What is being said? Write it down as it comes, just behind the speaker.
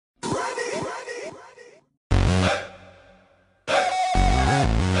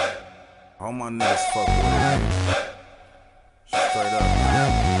All my niggas fuck with it. Straight up.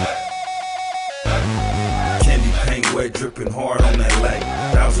 Candy paint wet, dripping hard on that lake.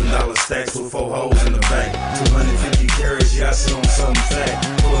 $1,000 stacks with 4 holes in the bank. 250 carats, yeah, I sit on something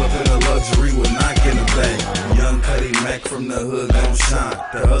fat. Pull up in a luxury with knock in the bank. Young Cuddy Mac from the hood gon' shine.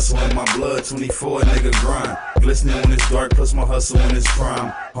 The hustle in my blood, 24 nigga grind. Glistening when it's dark, plus my hustle in its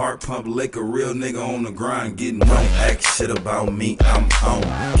prime. Heart pump liquor, real nigga on the grind. Getting money, act shit about me, I'm on.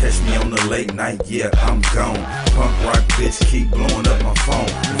 Catch me on the late night, yeah, I'm gone. Punk rock bitch, keep blowing up my phone.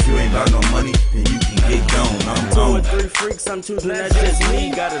 If you ain't got no money, then you can get gone, I'm 2 on. or 3 freaks, I'm choosing, that's just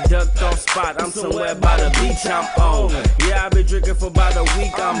me. Got a ducked off spot, I'm somewhere by the beach, I'm on. Yeah, I been drinking for about a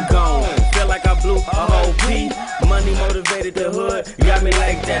week, I'm gone. Feel like I blew a whole P. Money motivated the hood, got me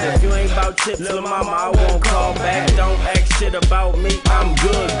like that. If you ain't about chips, little mama, I won't call back. Don't act shit about me, I'm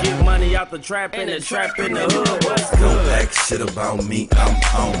good. Get money out the trap and the trap in the hood, what's good? Don't act shit about me, I'm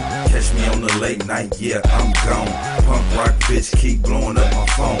on. Catch me on the late night, yeah, I'm gone. Punk rock bitch, keep blowing up my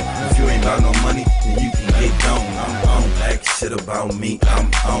phone. If you ain't got no money, then you can get gone, I'm on. Act shit about me, I'm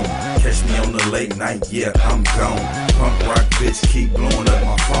on. Catch me on the late night, yeah, I'm gone. Punk rock bitch, keep blowing up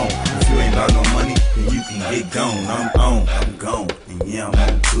my phone. If you ain't got no money, then you can get gone, I'm on. I'm gone, and yeah,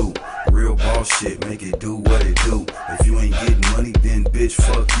 I'm on too. Real ball shit, make it do what it do. If you ain't getting money, then bitch,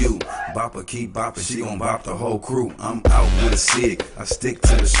 fuck you. Bopper keep bopping, she gon' bop the whole crew. I'm out with a cig, I stick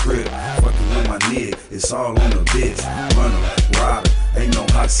to the script. Fucking with my nigga, it's all on the bitch. Runner, rider, ain't no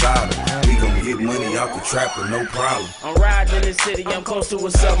hot cider. We gon' get money out the trapper, no problem. I'm riding in the city, I'm close to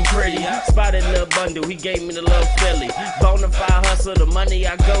with something pretty. Spotted Lil Bundle, he gave me the little Philly. Bonafide hustle, the money,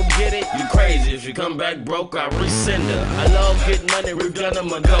 I go get it. You crazy, if you come back broke, I resend her. I love getting money, Reef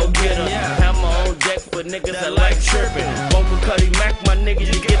Dunnem, I go get her. Have my own deck for niggas that like tripping. Vocal Cuddy Mac, my nigga,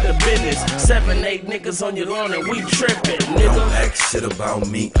 you get the business. 7, 8 niggas on your lawn and we tripping, nigga. Don't act shit about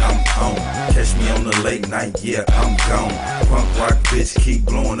me, I'm on. Catch me on the late night, yeah, I'm gone. Punk rock bitch, keep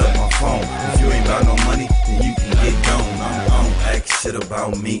blowing up my phone. If you ain't got no money, then you can get gone, I'm on. Act shit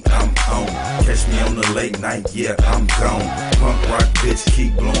about me, I'm on. Catch me on the late night, yeah, I'm gone. Punk rock bitch,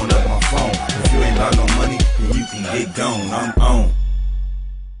 keep blowing up my phone. If you ain't got no money, then you can get gone, I'm on.